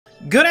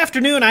Good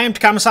afternoon, I am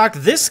Takahmasak.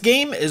 This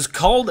game is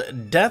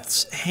called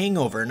Death's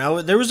Hangover.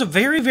 Now, there was a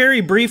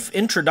very brief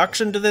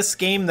introduction to this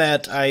game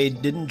that I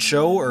didn't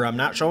show, or I'm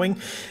not showing.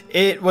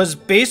 It was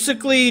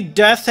basically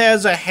Death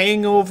has a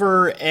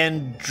hangover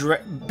and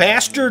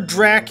Bastard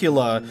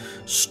Dracula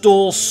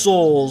stole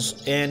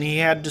souls, and he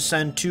had to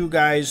send two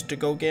guys to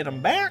go get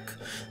them back.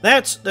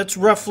 That's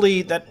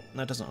roughly, that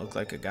doesn't look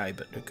like a guy,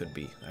 but it could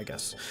be, I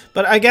guess.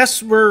 But I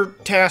guess we're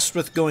tasked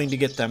with going to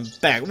get them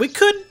back. We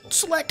could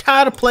select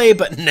how to play,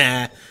 but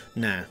nah,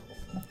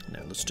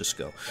 let's just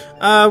go.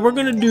 We're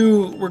gonna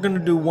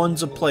do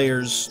ones of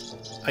players.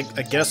 I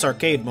guess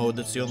arcade mode.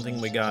 That's the only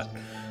thing we got.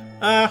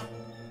 I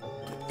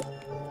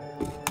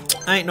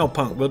ain't no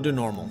punk. We'll do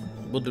normal.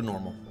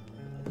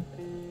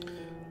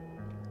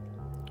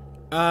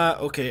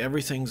 Okay,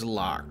 everything's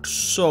locked.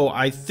 So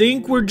I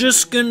think we're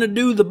just gonna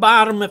do the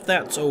bottom if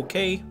that's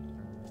okay.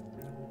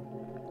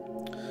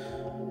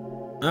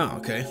 Oh,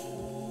 okay.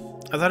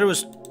 I thought it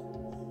was...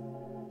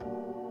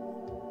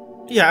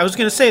 Yeah, I was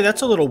gonna say,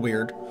 that's a little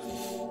weird.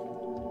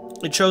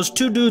 It shows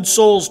two dudes'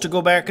 souls to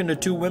go back into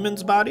two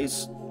women's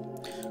bodies?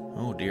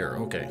 Oh dear,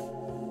 okay.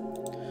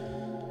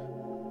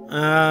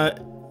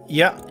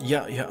 Yeah,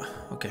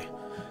 okay.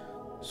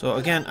 So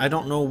again, I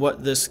don't know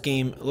what this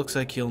game... It looks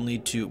like you'll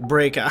need to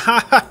break out.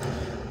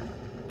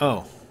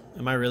 Oh,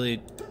 am I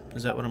really...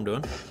 Is that what I'm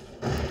doing?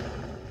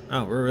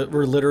 Oh,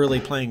 we're literally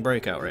playing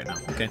Breakout right now.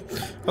 Okay.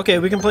 Okay,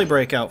 we can play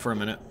Breakout for a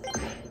minute.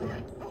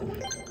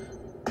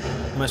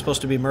 Am I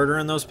supposed to be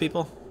murdering those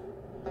people?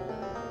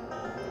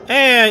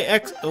 Hey,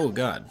 oh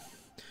god.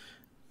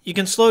 You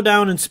can slow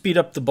down and speed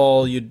up the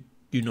ball. You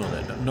know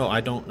that. No,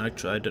 I don't.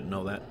 Actually, I didn't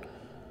know that.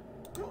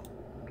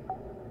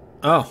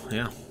 Oh,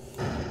 yeah.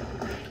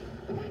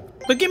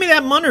 But give me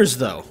that Munners,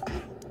 though.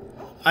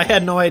 I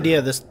had no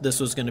idea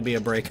this was going to be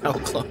a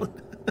Breakout clone.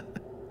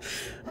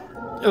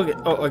 Okay.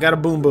 Oh, I got a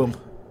boom boom.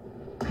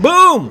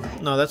 Boom!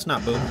 No, that's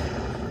not boom.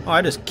 Oh,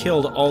 I just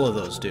killed all of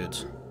those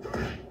dudes.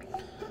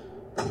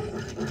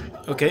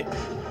 Okay.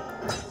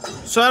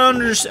 So I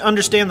don't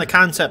understand the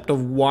concept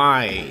of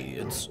why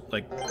it's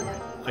like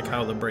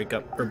how the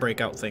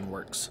breakout thing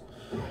works.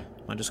 Am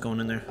I just going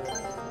in there?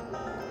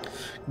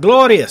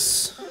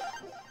 Glorious!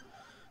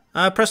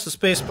 Press the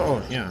space bar.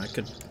 Oh, yeah, I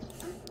could...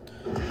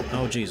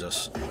 Oh,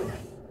 Jesus.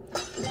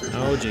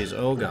 Oh, jeez.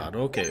 Oh, God.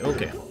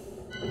 Okay.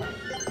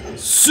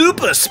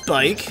 Super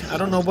Spike! I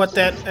don't know what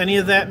any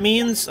of that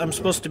means. I'm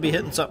supposed to be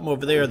hitting something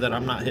over there that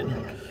I'm not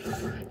hitting.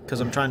 Because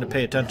I'm trying to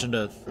pay attention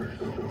to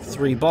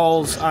three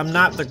balls. I'm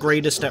not the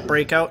greatest at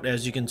Breakout,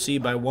 as you can see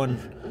by one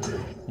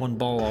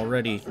ball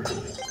already.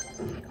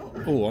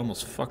 Oh,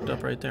 almost fucked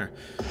up right there.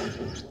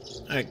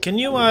 Alright, can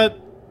you,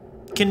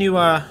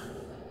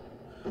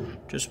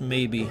 just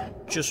maybe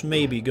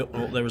go...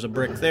 Oh, there was a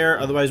brick there,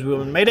 otherwise we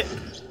wouldn't have made it.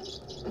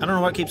 I don't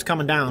know what keeps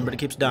coming down, but it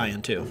keeps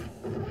dying, too.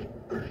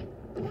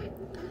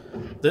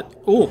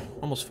 Oh,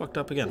 almost fucked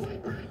up again.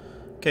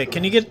 Okay,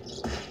 can you get...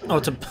 Oh,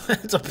 it's a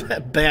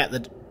bat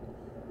that...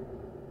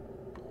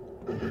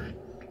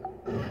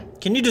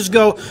 Can you just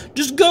go?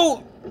 Just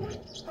go!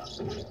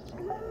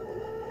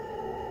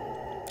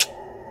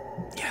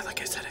 Yeah,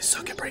 like I said, I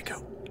suck at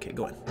Breakout. Okay,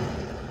 go in.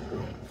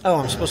 Oh,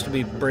 I'm supposed to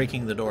be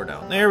breaking the door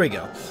down. There we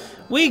go.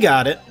 We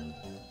got it.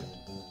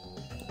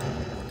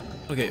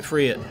 Okay,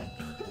 free it.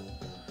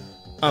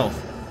 Oh.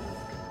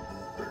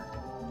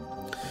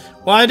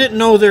 Well, I didn't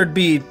know there'd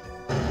be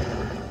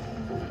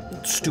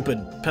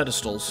stupid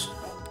pedestals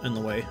in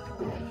the way.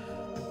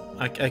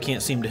 I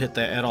can't seem to hit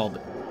that at all,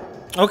 but...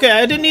 Okay,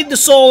 I didn't need the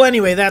soul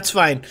anyway, that's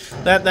fine.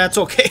 That's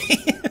okay.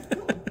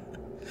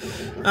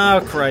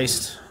 Oh,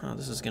 Christ. Oh,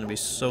 this is gonna be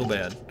so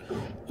bad.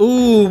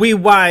 Ooh, we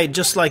wide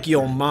just like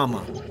your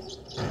mama.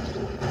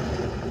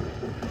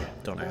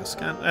 Don't ask.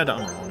 I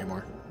don't know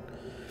anymore.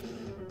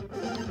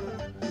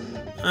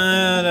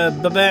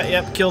 The bat,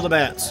 yep, kill the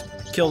bats.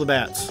 Kill the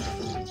bats.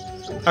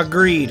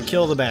 Agreed,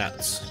 kill the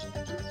bats.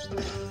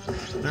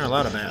 There are a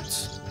lot of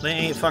bats. They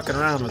ain't fucking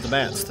around with the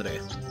bats today.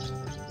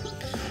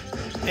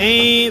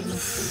 Ain't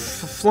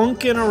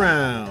flunking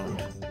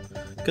around.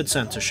 Good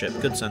censorship.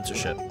 Good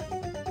censorship. All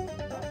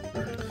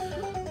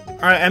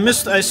right,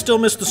 I still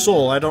missed the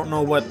soul. I don't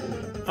know what.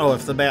 Oh,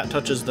 if the bat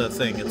touches the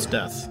thing, it's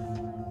death.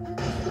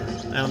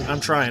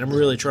 I'm trying. I'm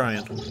really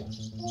trying.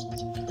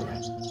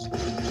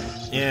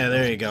 Yeah,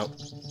 there you go.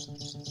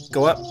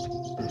 Go up.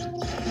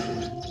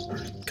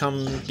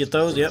 Come get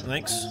those. Yep,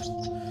 thanks.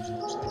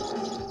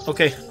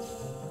 Okay.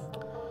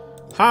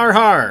 Har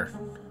har.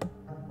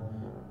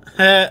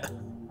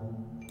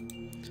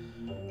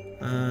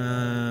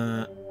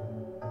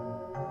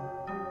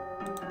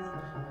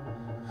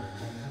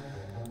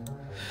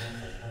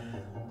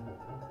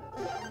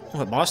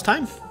 What, boss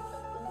time?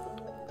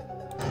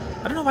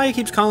 I don't know why he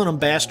keeps calling him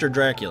Bastard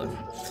Dracula.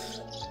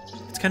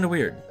 It's kind of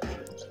weird.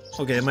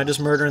 Okay, am I just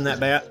murdering that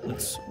bat?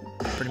 That's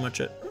pretty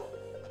much it.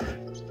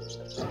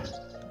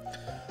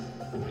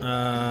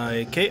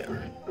 Okay.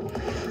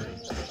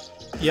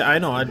 Yeah, I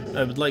know. I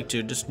would like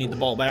to. Just need the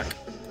ball back.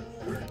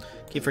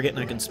 Keep forgetting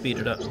I can speed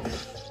it up.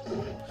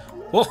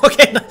 Well,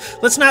 okay.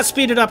 Let's not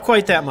speed it up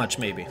quite that much,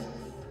 maybe.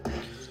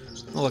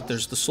 Oh, look,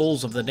 there's the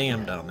souls of the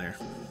damned down there.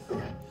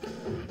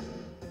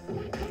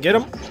 Get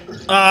him!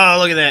 Oh,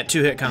 look at that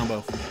 2-hit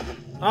combo.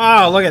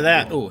 Oh, look at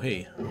that. Oh,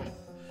 hey.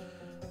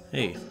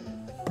 Hey.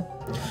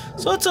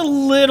 So it's a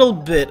little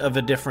bit of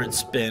a different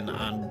spin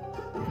on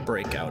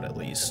Breakout, at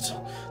least.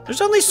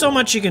 There's only so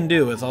much you can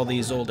do with all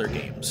these older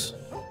games.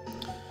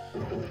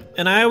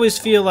 And I always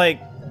feel like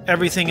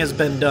everything has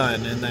been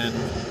done,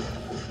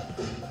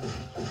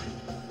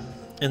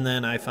 and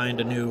then I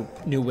find a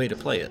new way to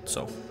play it,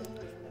 so.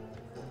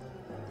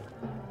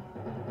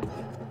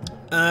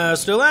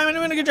 Still, I'm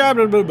doing a good job,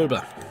 blah, blah, blah,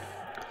 blah.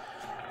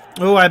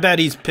 Oh, I bet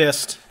he's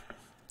pissed.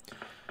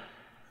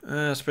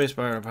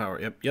 Spacebar power.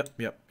 Yep.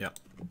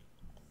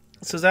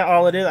 So is that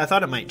all it is? I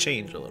thought it might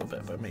change a little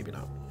bit, but maybe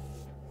not.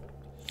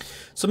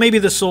 So maybe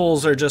the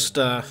souls are just,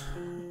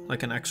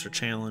 like an extra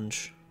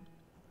challenge.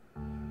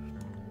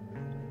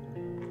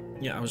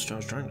 Yeah, I was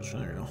trying to...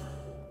 There you go.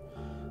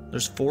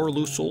 There's 4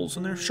 loose souls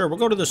in there? Sure, we'll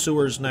go to the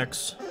sewers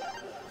next.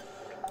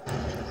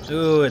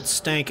 Ooh, it's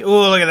stank. Ooh,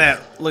 look at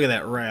that. Look at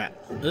that rat.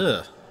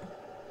 Ugh.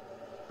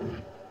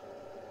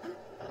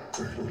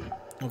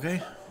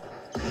 Okay.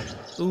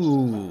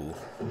 Ooh.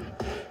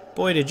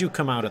 Boy, did you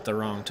come out at the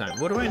wrong time.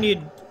 What do I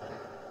need?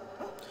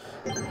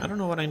 I don't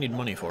know what I need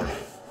money for.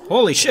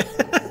 Holy shit.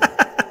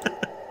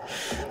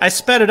 I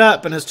sped it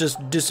up and it's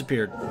just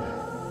disappeared.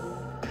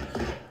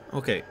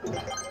 Okay.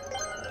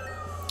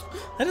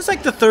 That is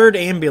like the 3rd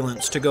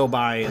ambulance to go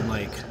by in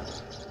like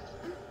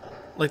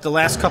the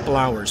last couple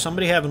hours.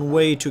 Somebody having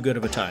way too good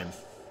of a time.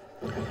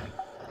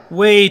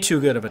 Way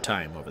too good of a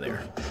time over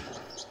there.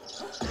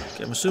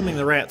 Okay, I'm assuming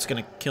the rat's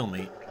gonna kill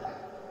me.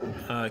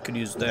 I could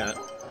use that.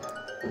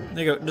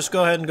 There you go. Just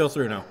go ahead and go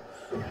through now.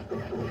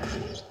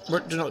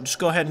 No, just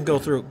go ahead and go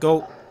through.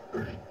 Go.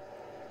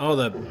 Oh,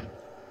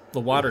 the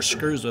water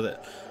screws with it.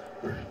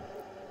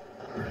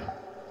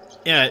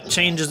 Yeah, it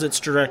changes its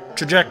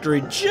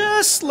trajectory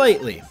just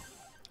slightly.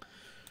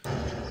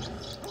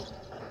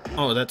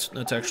 Oh, that's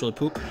actually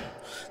poop.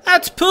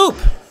 That's poop!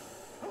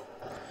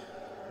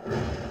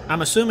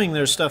 I'm assuming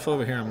there's stuff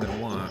over here I'm gonna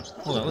want.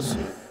 Hold on, let's...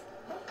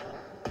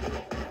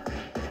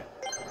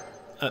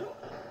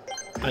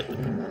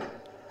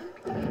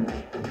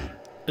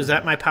 Is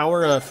that my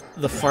power of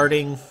the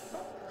farting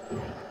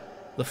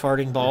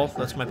ball?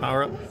 That's my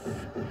power up?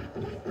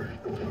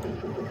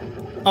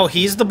 Oh,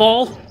 he's the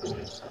ball?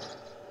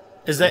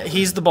 Is that...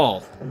 He's the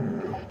ball.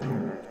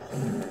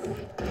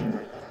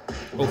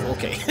 Oh,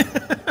 okay.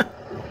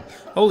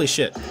 Holy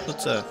shit.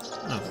 Let's, oh.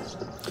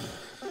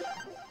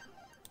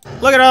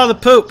 Look at all the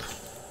poop!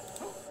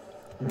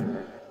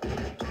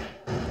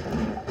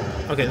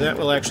 Okay, that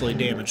will actually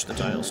damage the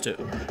tiles, too.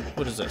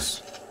 What is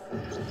this?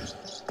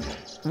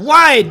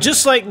 Why?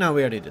 Just like... No,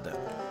 we already did that.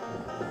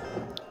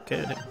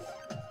 Okay.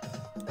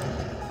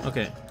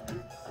 Okay.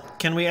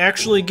 Can we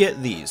actually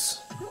get these?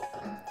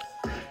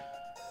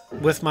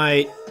 With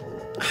my...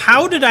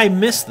 How did I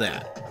miss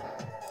that?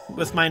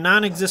 With my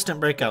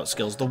non-existent breakout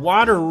skills. The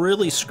water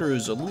really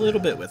screws a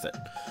little bit with it.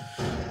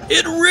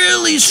 It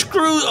really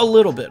screws a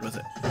little bit with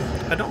it.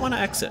 I don't want to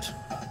exit.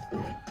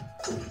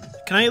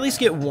 Can I at least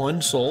get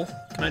 1 soul?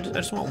 Can I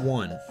just want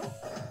 1.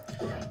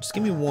 Just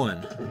give me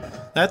 1.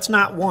 That's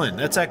not 1.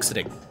 That's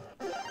exiting.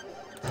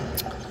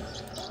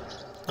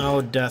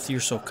 Oh, Death, you're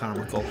so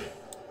comical.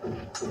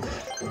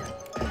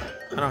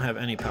 I don't have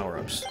any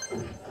power-ups.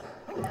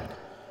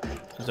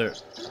 Is there...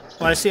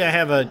 Well, I see I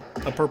have a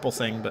purple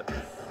thing, but...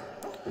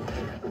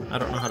 I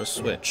don't know how to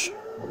switch.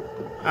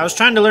 I was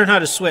trying to learn how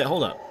to switch.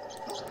 Hold up.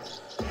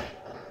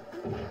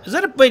 Is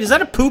that a... Wait, is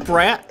that a poop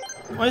rat?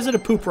 Why is it a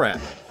poop rat?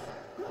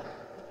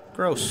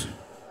 Gross.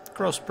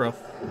 Gross, bro.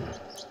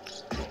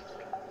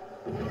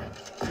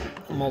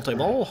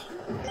 Multi-ball.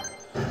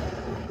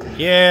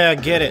 Yeah,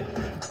 get it.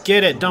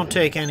 Get it. Don't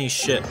take any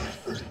shit.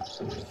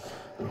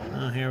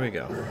 Oh, here we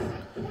go.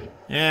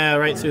 Yeah,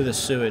 right through the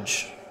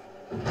sewage.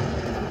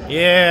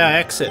 Yeah,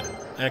 exit.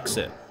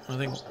 Exit. I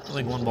think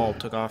 1 ball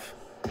took off.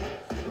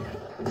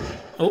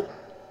 Oh.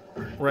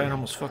 Rat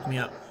almost fucked me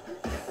up.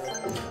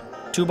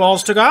 2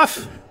 balls took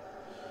off.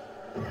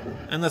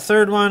 And the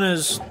 3rd one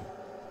is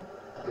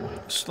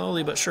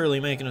slowly but surely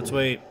making its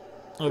way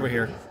over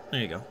here.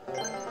 There you go.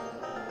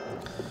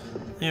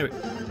 There we go.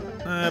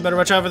 I better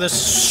watch out for the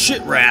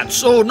shit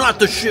rats. Oh, not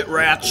the shit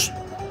rats.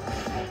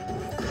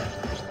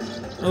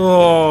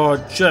 Oh,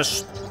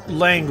 just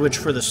language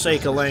for the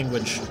sake of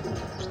language.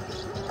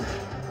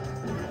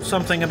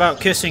 Something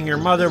about kissing your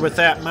mother with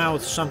that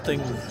mouth.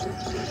 Something...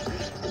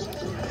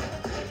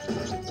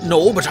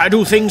 No, but I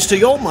do things to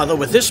your mother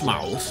with this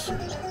mouth.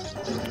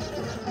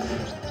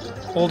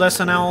 Old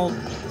SNL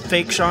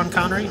fake Sean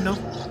Connery? No?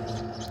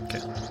 Okay.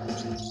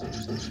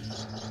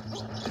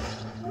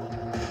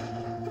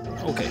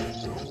 Okay.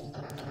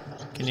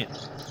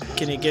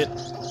 Can you get...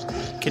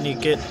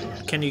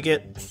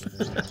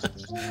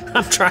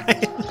 I'm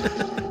trying.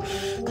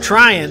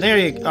 Trying. There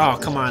you go. Oh,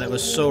 come on. It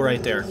was so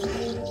right there.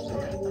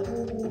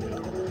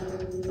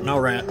 No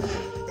rat.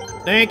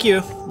 Thank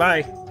you.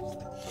 Bye.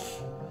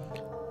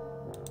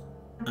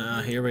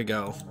 Here we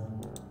go.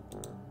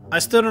 I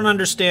still don't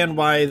understand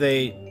why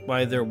they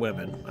Why they're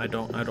women. I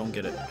don't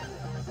get it.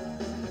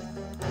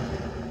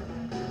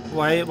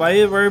 Why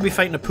are we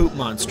fighting a poop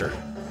monster?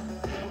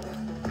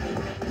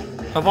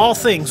 Of all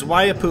things,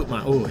 why a poop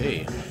monster? Oh,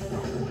 hey.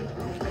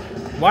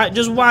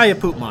 Why a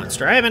poop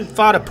monster? I haven't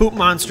fought a poop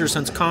monster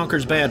since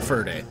Conker's Bad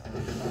Fur Day.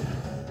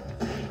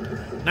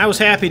 And I was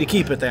happy to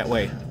keep it that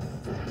way.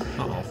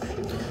 Uh-oh.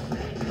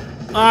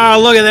 Oh,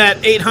 look at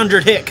that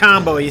 800 hit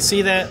combo. You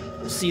see that?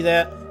 See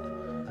that?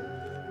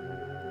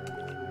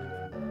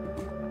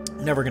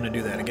 Never gonna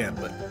do that again,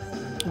 but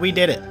we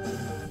did it.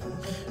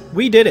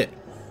 We did it.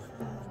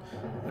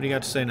 What do you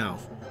got to say now?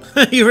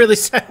 You really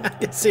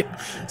said. see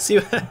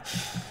what?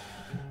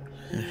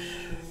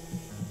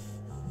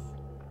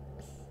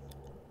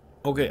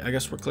 Okay, I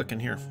guess we're clicking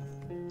here.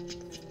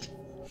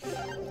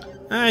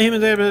 Ah,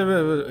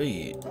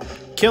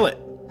 kill it.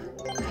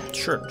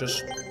 Sure,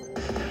 just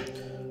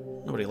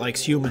nobody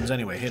likes humans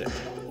anyway. Hit it.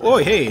 Oh,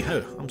 hey,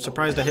 I'm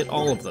surprised I hit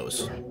all of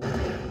those.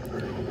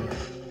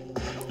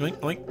 Oink,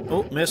 oink.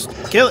 Oh, missed.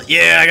 Kill it.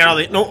 Yeah, I got all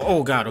the. No.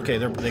 Oh God. Okay,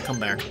 they come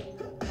back.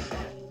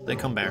 They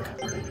come back.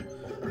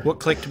 What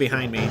clicked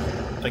behind me,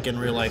 like in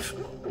real life?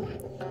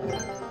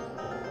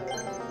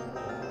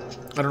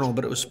 I don't know,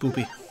 but it was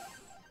spoopy.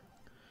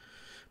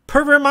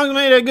 Pervert monk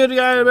made a good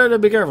guy. Better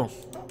be careful.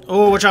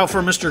 Oh, watch out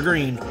for Mr.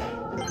 Green.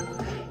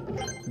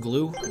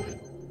 Glue?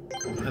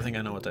 I think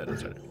I know what that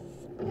is.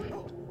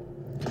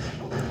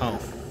 Oh.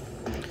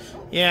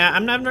 Yeah, I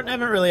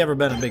haven't really ever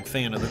been a big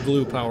fan of the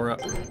glue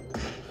power-up.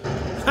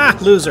 Ha!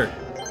 Loser.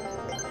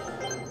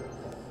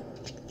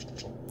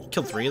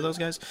 Killed 3 of those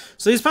guys.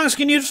 So these punks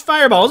can use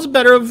fireballs.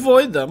 Better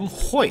avoid them.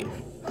 Hoi.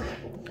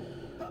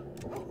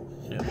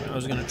 Yeah, I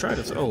was gonna try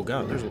to. Oh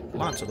God, there's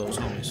lots of those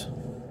homies.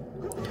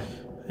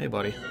 Hey,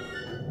 buddy.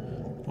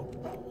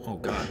 Oh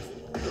God,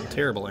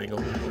 terrible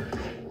angle.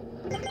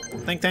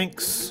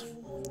 Thanks.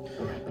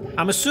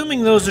 I'm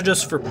assuming those are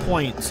just for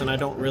points, and I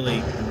don't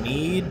really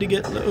need to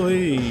get.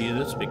 Oy,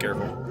 let's be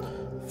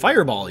careful.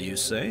 Fireball, you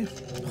say?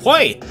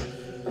 Hoi!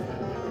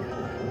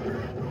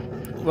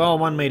 Well,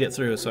 one made it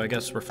through, so I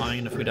guess we're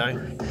fine if we die.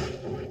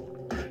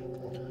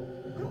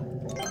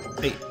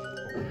 Hey.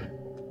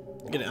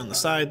 Get it on the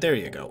side. There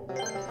you go.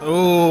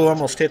 Oh,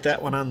 almost hit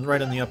that one on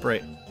right on the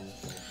upright.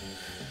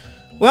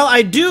 Well,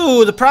 I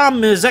do. The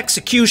problem is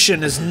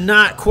execution is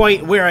not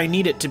quite where I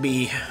need it to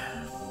be.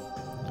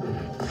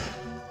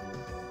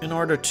 In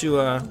order to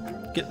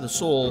get the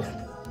soul.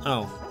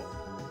 Oh.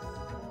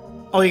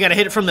 Oh, you gotta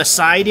hit it from the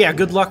side? Yeah,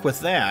 good luck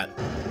with that.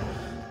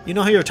 You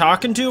know who you're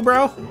talking to,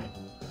 bro?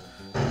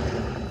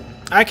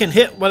 I can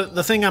hit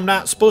the thing I'm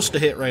not supposed to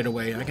hit right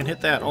away. I can hit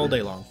that all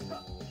day long.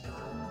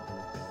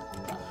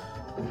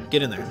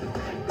 Get in there.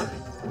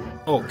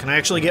 Oh, can I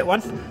actually get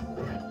one?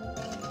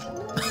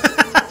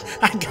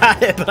 I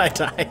got it, but I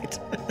died.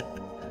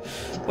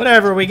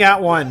 Whatever, we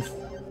got one.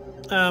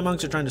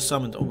 Monks are trying to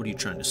summon. Oh, what are you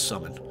trying to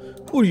summon?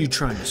 What are you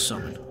trying to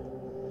summon?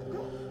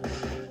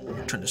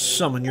 You're trying to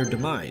summon your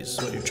demise.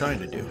 Is what you're trying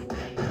to do.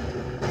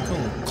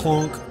 Clunk,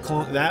 clunk,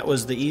 clunk. That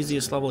was the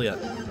easiest level yet.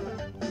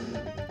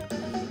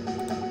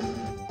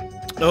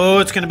 Oh,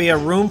 it's going to be a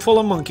room full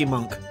of monkey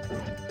monk.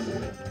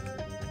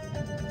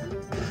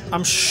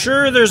 I'm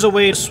sure there's a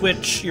way to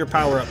switch your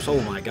power-ups. Oh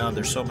my God,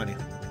 there's so many.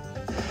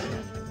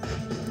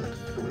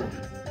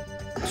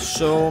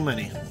 So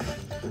many.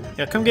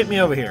 Yeah, come get me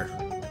over here.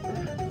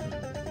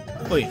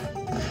 Wait.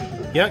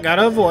 Yeah,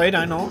 gotta avoid,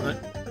 I know.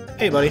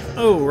 Hey, buddy.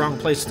 Oh, wrong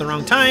place at the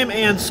wrong time,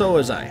 and so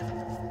is I.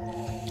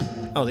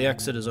 Oh, the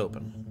exit is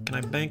open. Can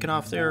I bank it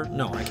off there?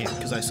 No, I can't,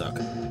 because I suck.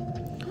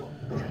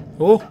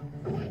 Oh.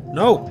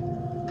 No.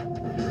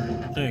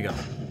 There you go.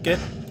 Get.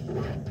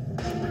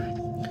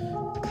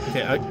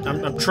 Okay,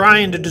 I'm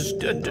trying to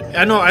just.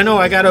 I know.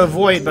 I gotta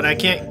avoid, but I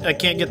can't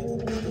get.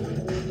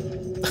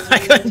 I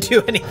couldn't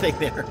do anything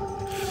there.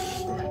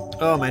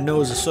 Oh, my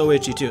nose is so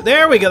itchy too.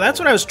 There we go. That's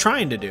what I was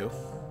trying to do.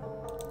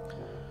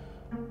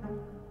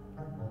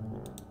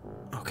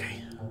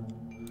 Okay.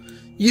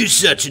 You're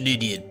such an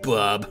idiot,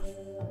 Bob.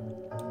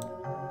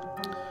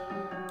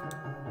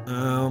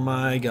 Oh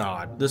my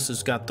God, this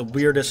has got the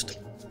weirdest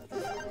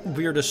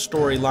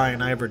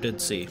storyline I ever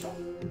did see.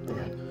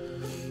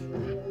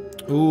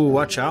 Ooh,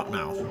 watch out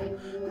now.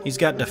 He's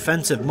got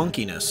defensive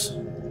monkeyness.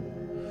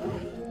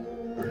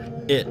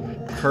 It.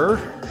 Her?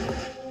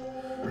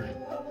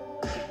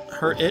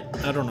 Her, it?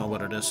 I don't know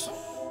what it is.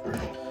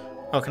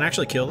 Oh, can I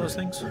actually kill those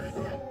things?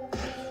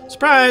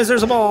 Surprise,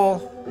 there's a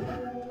ball!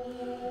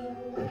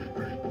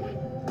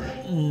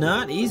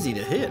 Not easy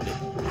to hit.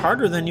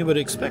 Harder than you would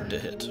expect to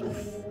hit.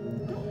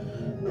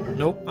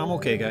 Nope, I'm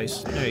okay,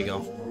 guys. There you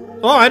go.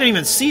 Oh, I didn't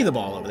even see the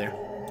ball over there.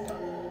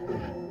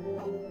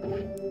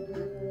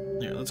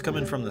 Here, let's come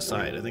in from the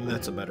side. I think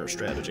that's a better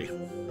strategy.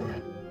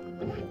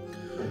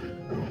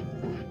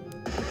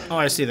 Oh,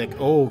 I see that.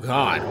 Oh,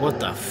 God. What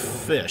the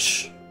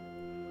fish?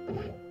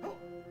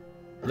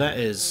 That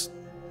is...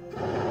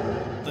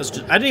 That's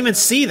just... I didn't even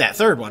see that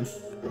third one.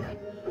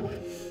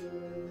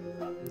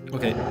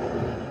 Okay.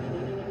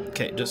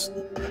 Okay, just...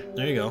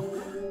 There you go.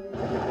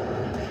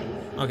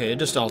 Okay, it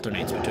just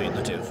alternates between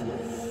the two.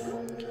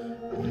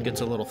 It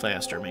gets a little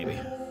faster, maybe.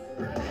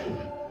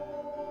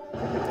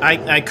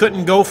 I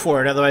couldn't go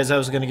for it, otherwise I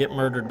was going to get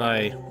murdered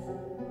by...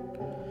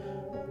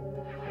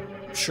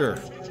 Sure.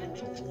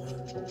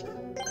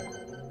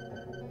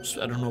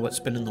 I don't know what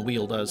spinning the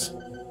wheel does.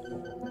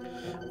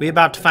 We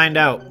about to find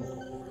out.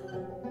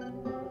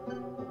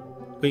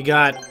 We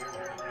got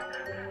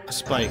a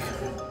spike.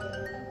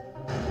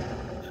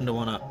 And a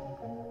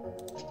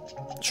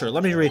 1-up. Sure,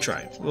 let me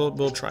retry.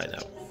 We'll try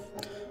that.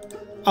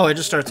 Oh, it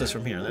just starts us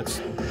from here.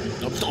 That's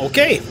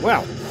okay.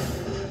 Wow.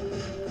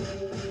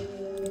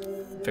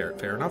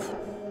 Fair enough.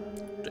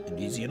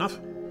 Easy enough.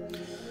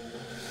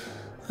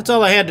 That's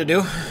all I had to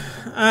do.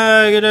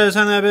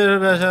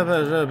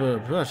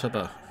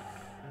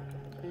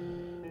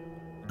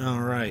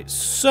 Alright,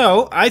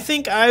 so I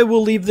think I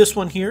will leave this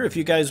one here. If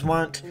you guys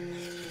want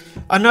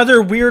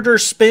another weirder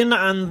spin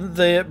on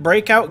the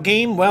Breakout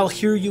game, well,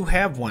 here you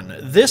have one.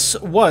 This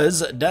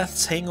was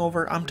Death's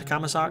Hangover. I'm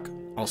Takahmasak.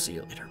 I'll see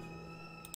you later.